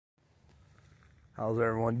How's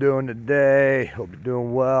everyone doing today? Hope you're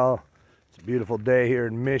doing well. It's a beautiful day here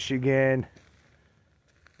in Michigan.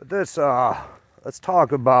 But let's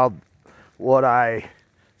talk about what I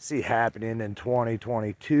see happening in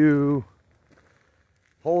 2022.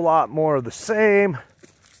 Whole lot more of the same.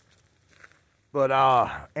 But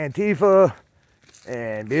Antifa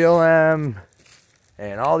and BLM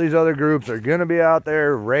and all these other groups are gonna be out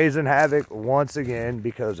there raising havoc once again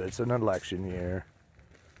because it's an election year.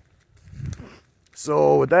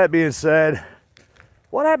 So with that being said,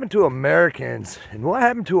 what happened to Americans and what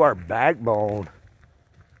happened to our backbone?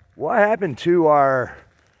 What happened to our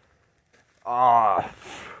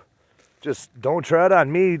just don't tread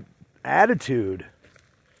on me attitude?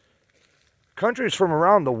 Countries from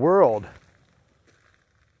around the world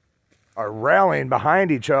are rallying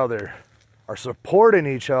behind each other, are supporting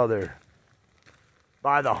each other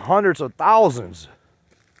by the hundreds of thousands.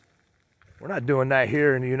 We're not doing that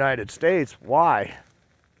here in the United States. Why?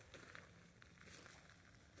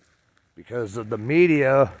 Because the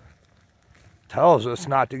media tells us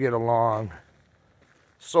not to get along.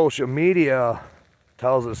 Social media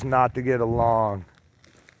tells us not to get along.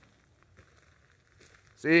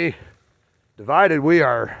 See, divided we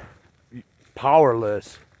are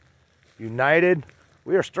powerless. United,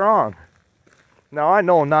 we are strong. Now I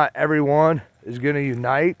know not everyone is going to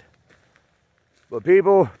unite, but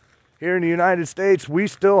people here in the United States, we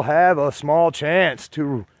still have a small chance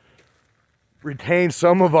to retain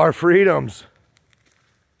some of our freedoms.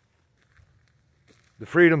 The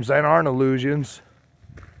freedoms that aren't illusions.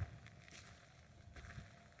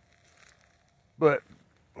 But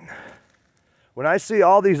when I see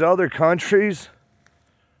all these other countries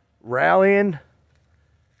rallying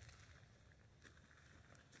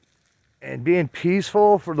and being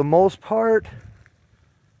peaceful for the most part,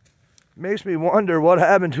 makes me wonder what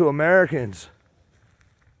happened to Americans.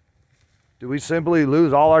 Did we simply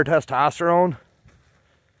lose all our testosterone?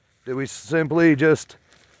 Did we simply just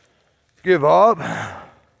give up?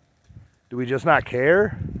 Do we just not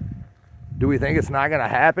care? Do we think it's not going to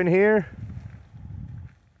happen here?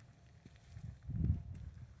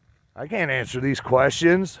 I can't answer these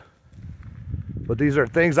questions, but these are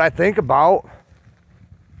things I think about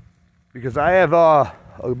because I have a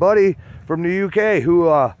buddy from the UK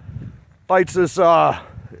who fights this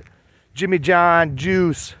Jimmy John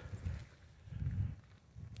Juice,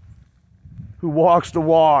 who walks the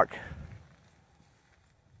walk.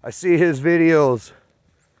 I see his videos,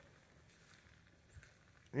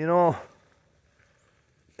 you know,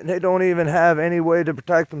 and they don't even have any way to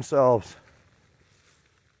protect themselves.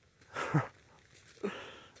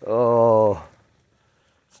 Oh,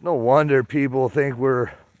 it's no wonder people think we're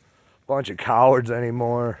a bunch of cowards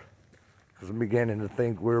anymore. Because I'm beginning to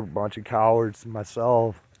think we're a bunch of cowards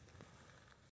myself.